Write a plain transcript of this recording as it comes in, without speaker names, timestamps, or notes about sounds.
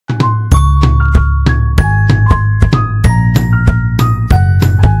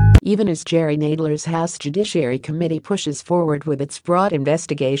even as Jerry Nadler's House Judiciary Committee pushes forward with its broad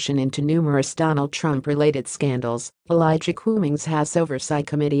investigation into numerous Donald Trump-related scandals. Elijah Cummings' House Oversight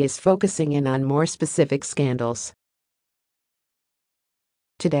Committee is focusing in on more specific scandals.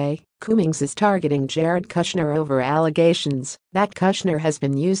 Today, Cummings is targeting Jared Kushner over allegations that Kushner has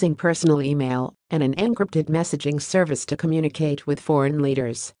been using personal email and an encrypted messaging service to communicate with foreign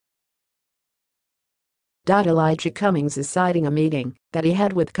leaders. Elijah Cummings is citing a meeting that he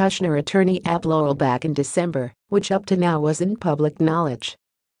had with Kushner attorney Ab Lowell back in December, which up to now wasn't public knowledge.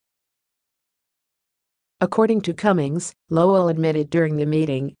 According to Cummings, Lowell admitted during the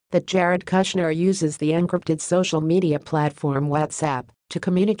meeting that Jared Kushner uses the encrypted social media platform WhatsApp to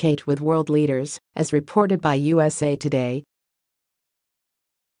communicate with world leaders, as reported by USA Today.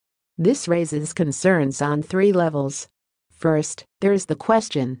 This raises concerns on three levels. First, there is the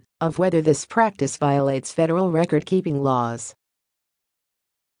question of whether this practice violates federal record-keeping laws.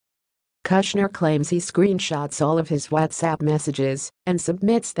 Kushner claims he screenshots all of his WhatsApp messages and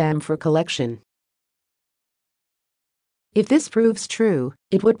submits them for collection. If this proves true,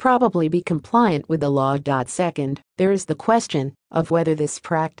 it would probably be compliant with the law. Second, there is the question of whether this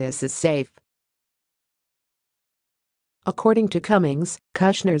practice is safe. According to Cummings,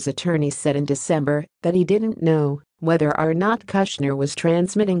 Kushner's attorney said in December that he didn't know whether or not Kushner was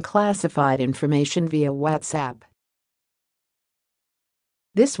transmitting classified information via WhatsApp.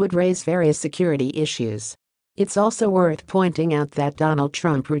 This would raise various security issues. It's also worth pointing out that Donald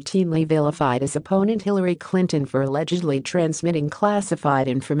Trump routinely vilified his opponent Hillary Clinton for allegedly transmitting classified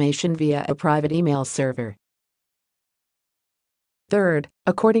information via a private email server. Third,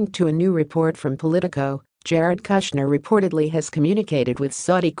 according to a new report from Politico, Jared Kushner reportedly has communicated with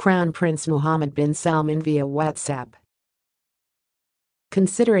Saudi Crown Prince Mohammed bin Salman via WhatsApp.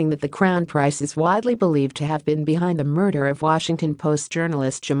 Considering that the Crown Prince is widely believed to have been behind the murder of Washington Post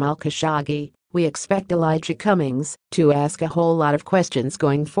journalist Jamal Khashoggi, we expect Elijah Cummings to ask a whole lot of questions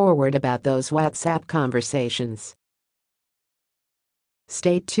going forward about those WhatsApp conversations.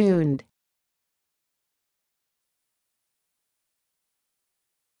 Stay tuned.